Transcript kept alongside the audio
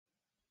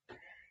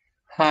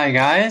Hi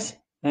guys,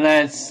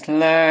 let's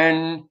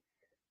learn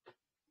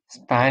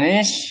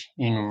Spanish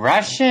in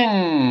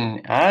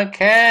Russian.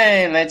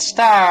 Okay, let's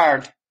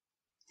start.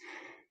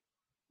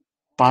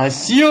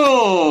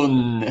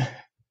 Pasión,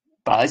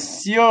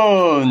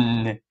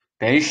 pasión,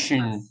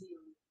 passion,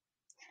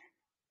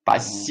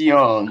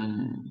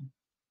 pasión.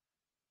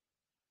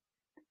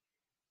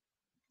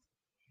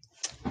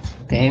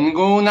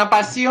 Tengo una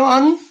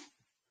pasión.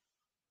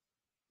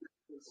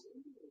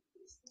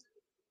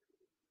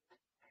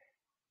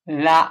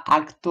 La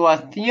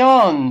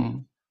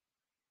actuación,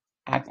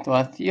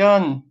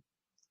 actuación,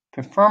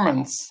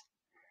 performance.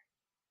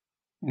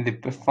 The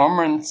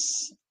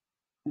performance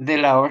de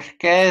la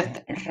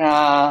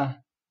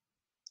orquesta,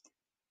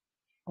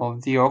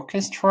 of the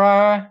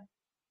orchestra,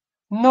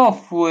 no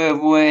fue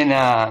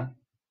buena.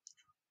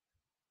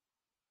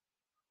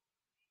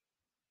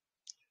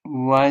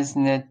 Was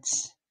not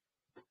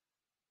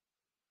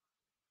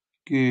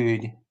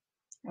good.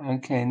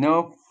 Okay,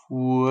 no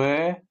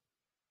fue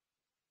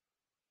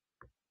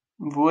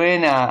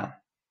buena.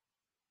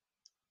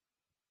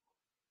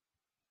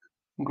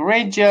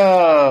 Great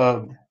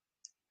job.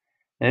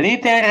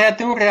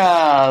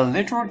 Literatura,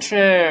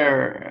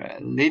 literature,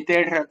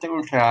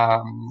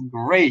 literatura.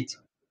 Great.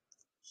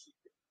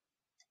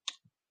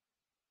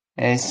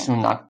 Es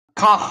una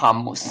caja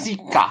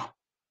música.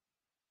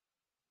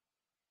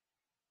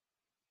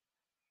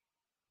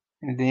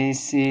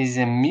 This is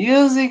a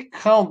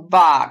musical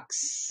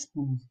box.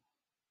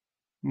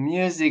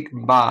 Music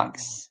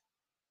box.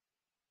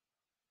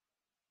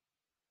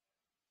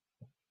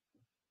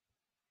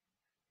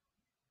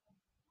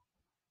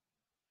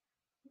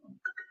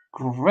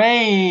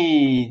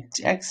 Great.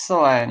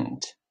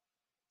 Excellent.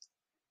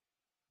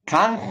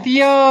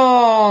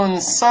 Canción,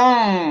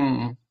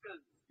 song.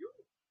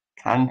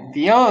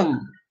 Canción.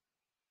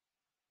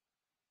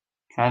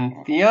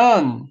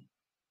 Canción.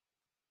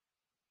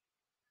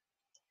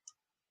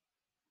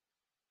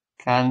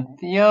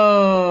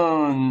 Canción.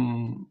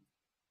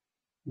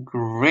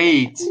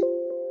 Great.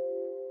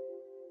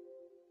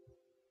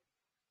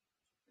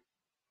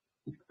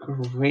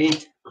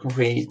 Great,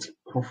 great,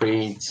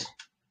 great.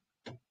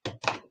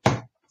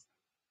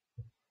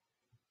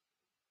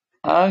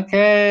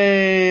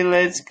 Okay,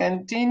 let's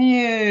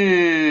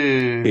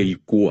continue.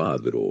 El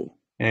cuadro.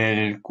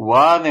 El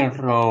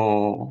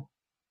cuadro.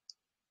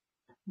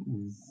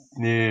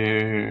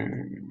 The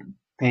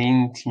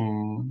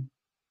painting.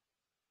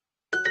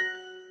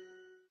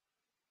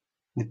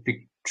 The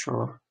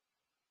picture.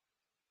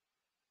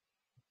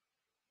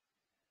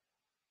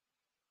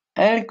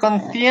 El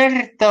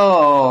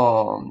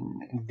concierto.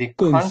 The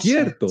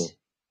Concierto. concert.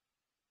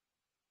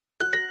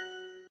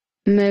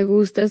 Me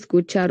gusta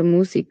escuchar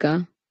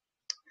música.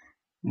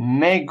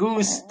 Me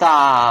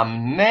gusta,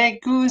 me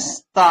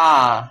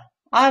gusta.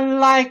 I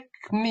like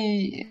to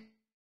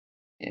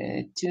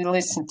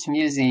listen to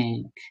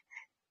music.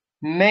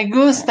 Me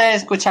gusta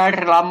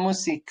escuchar la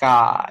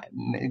música.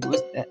 Me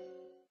gusta.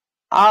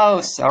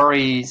 Oh,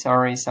 sorry.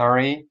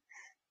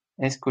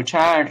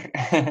 Escuchar.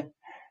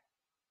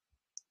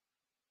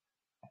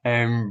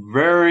 I'm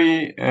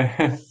very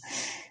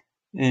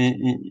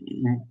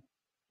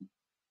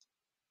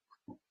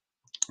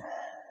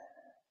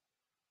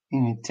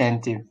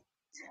inattentive.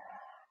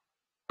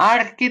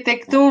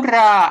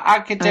 Arquitectura,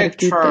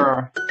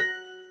 architecture.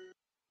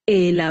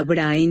 Él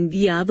habrá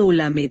enviado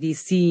la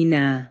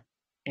medicina.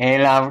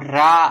 Él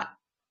habrá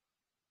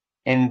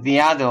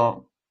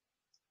enviado.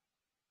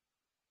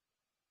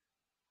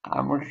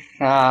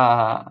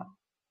 Habrá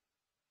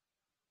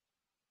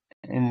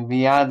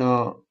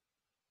enviado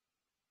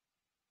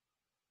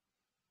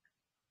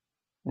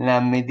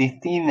la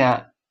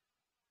medicina.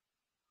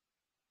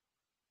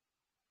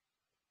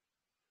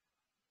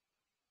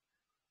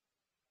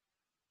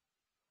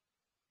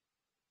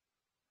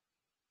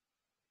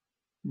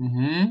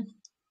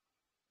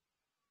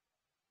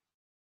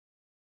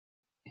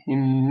 He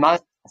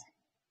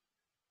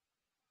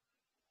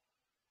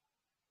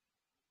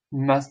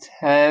must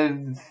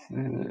have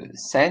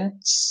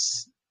sent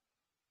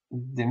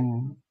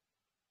the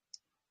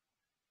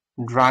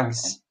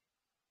drugs.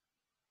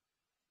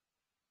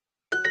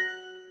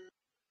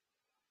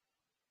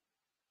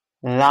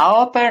 La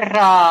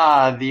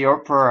ópera, the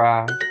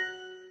opera.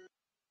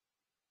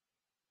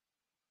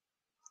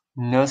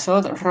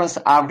 Nosotros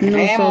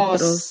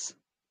Nosotros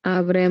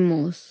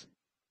habremos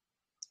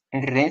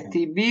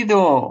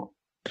recibido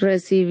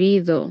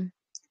recibido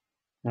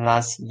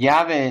las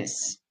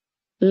llaves.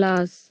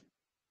 las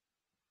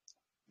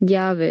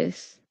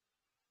llaves.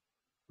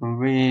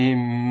 We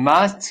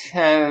must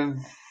have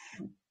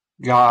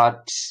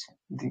got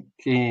the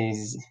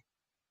keys.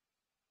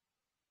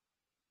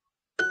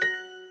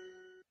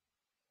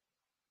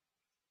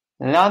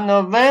 La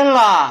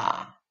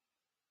novela,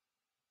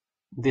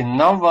 the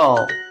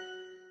novel.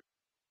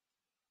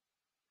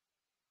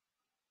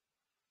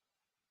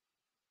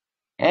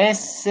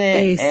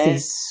 Ese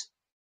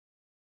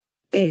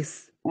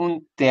es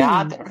un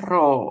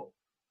teatro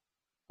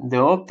de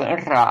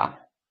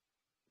ópera.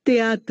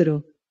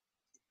 teatro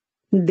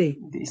de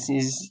This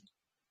is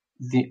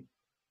the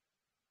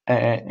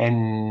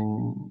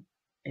an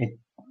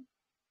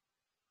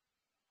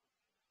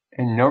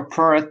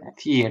opera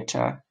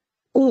theater.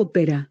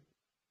 Ópera.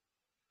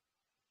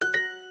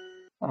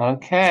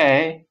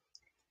 Okay.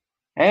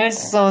 El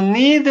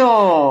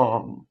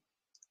sonido.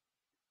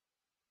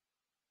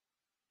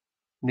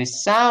 The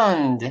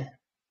sound.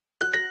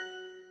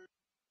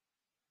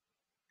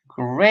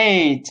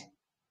 Great.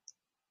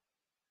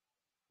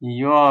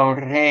 Yo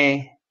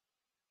habré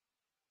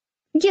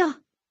Yo.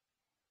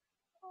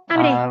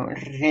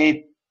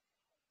 Abre.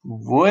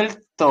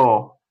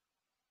 vuelto.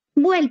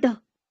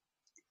 Vuelto.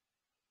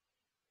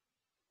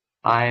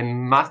 I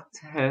must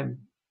have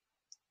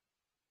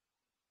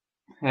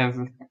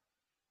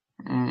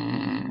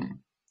mm,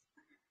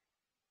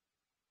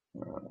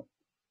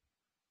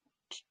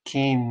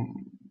 came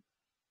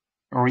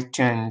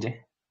returned.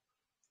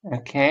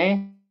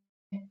 Okay.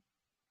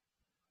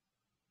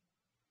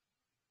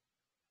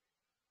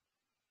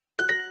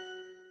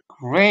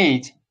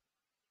 Great.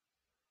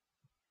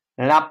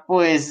 La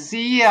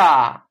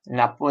poesía.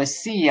 La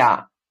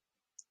poesía.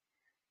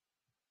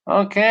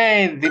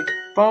 Okay, the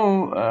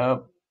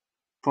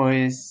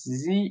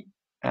poesía.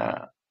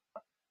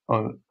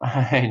 Oh,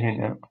 I don't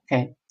know.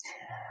 Okay.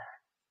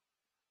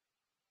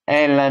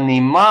 El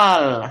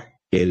animal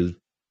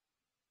El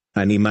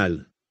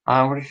animal.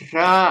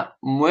 habrá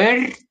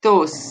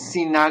muerto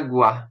sin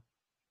agua.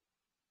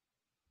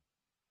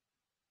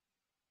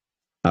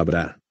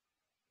 Habrá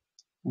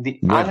The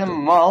muerto.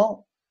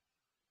 animal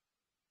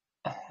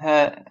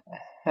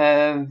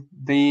have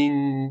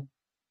been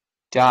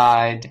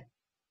died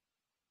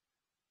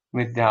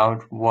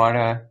without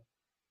water.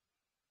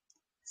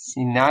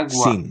 Sin agua.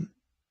 Sin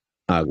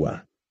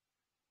agua.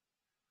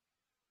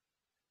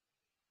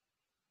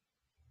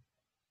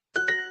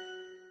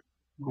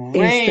 Esta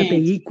Great.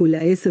 película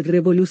es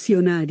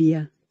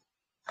revolucionaria.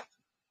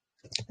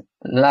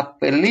 La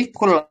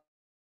película.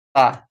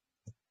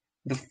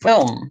 The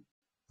film.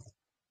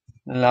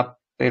 La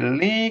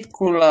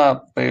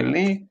película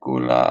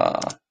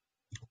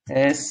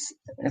es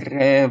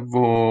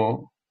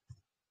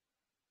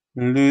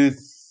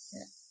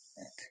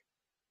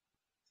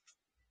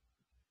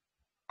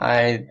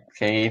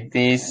okay,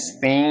 this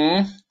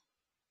thing.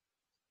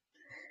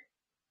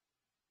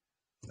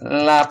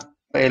 La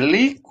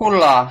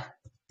película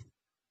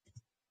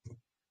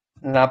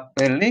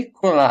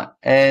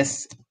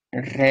es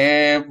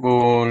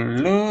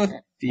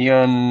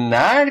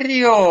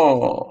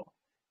revolucionario.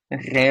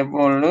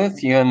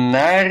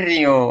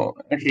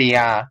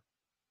 Ria.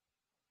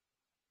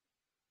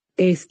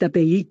 Esta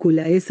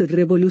película es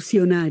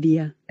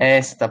revolucionaria.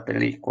 Esta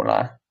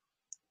película.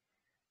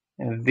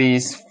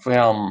 This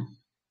film.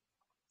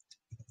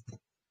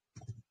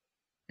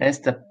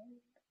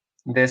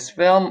 This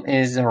film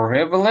is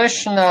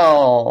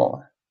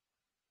revolutionary.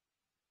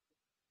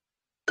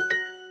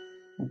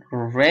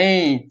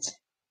 Great.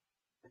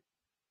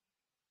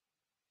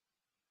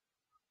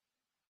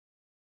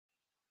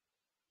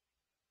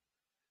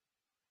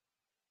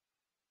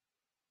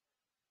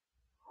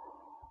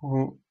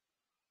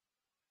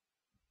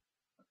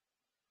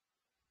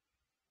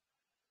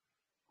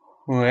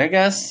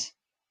 Juegas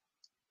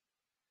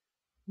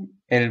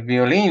el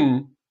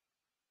violín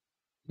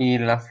y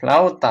la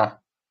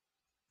flauta.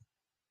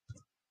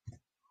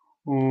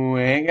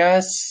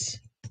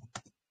 Juegas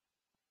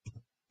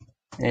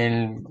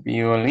el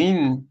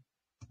violín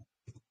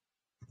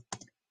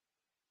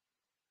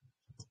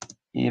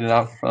y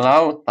la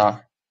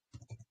flauta.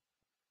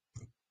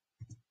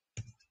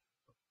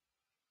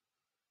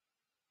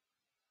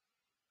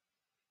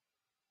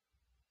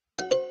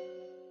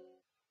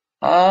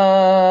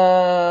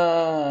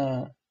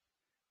 Ah,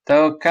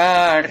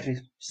 tocar.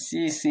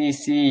 Sí.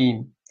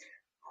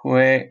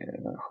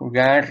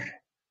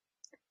 Jugar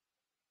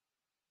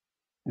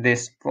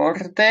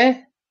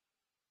deporte,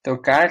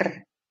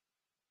 tocar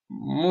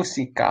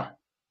música.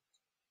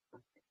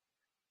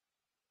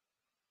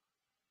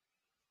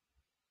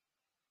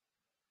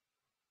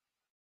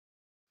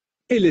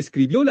 Él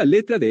escribió la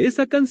letra de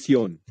esa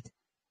canción.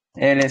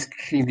 Él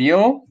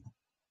escribió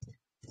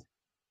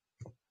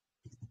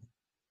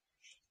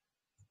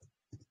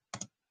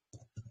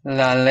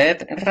la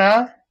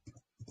letra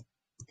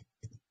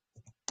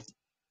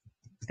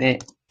de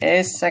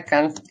esa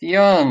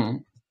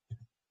canción.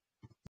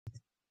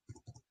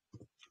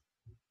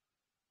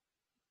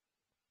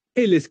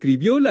 Él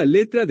escribió la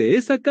letra de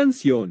esa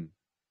canción.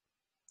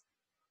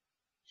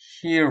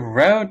 He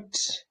wrote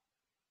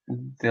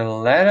the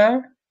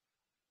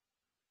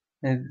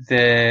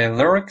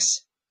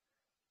lyrics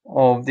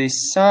of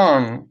this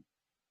song.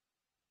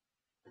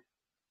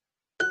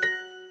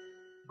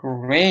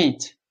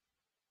 Great.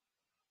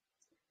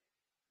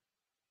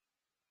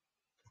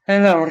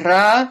 Él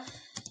habrá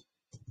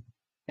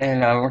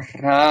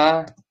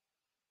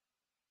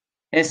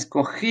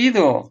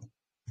escogido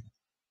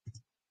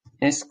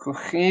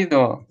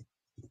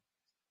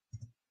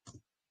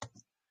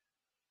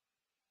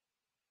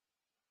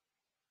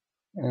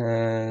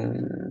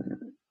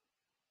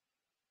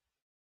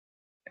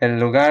el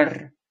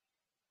lugar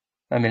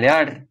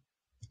familiar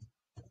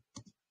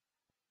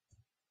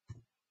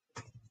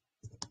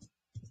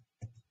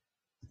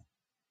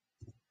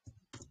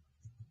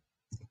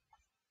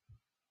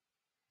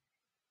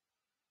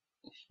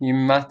You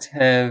must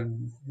have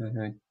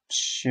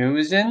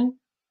chosen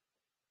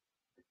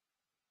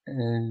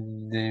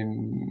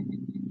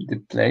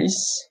the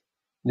place,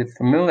 the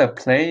familiar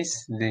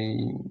place,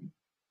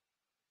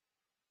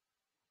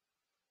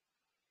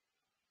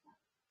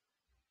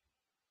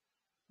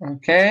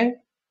 okay?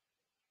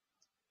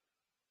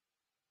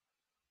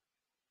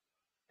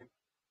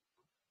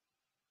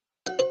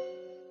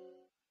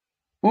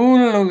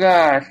 Un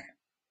lugar.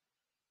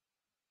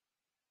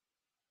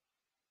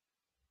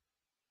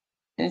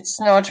 It's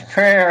not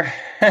prayer.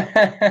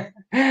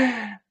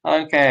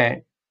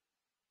 Okay.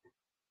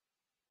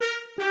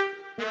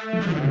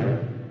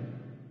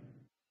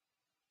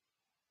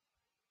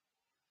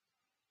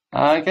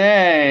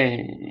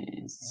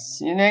 Okay.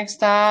 See you next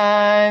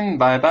time.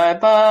 Bye bye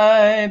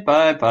bye.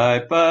 Bye bye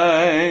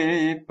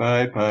bye.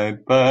 Bye bye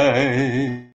bye.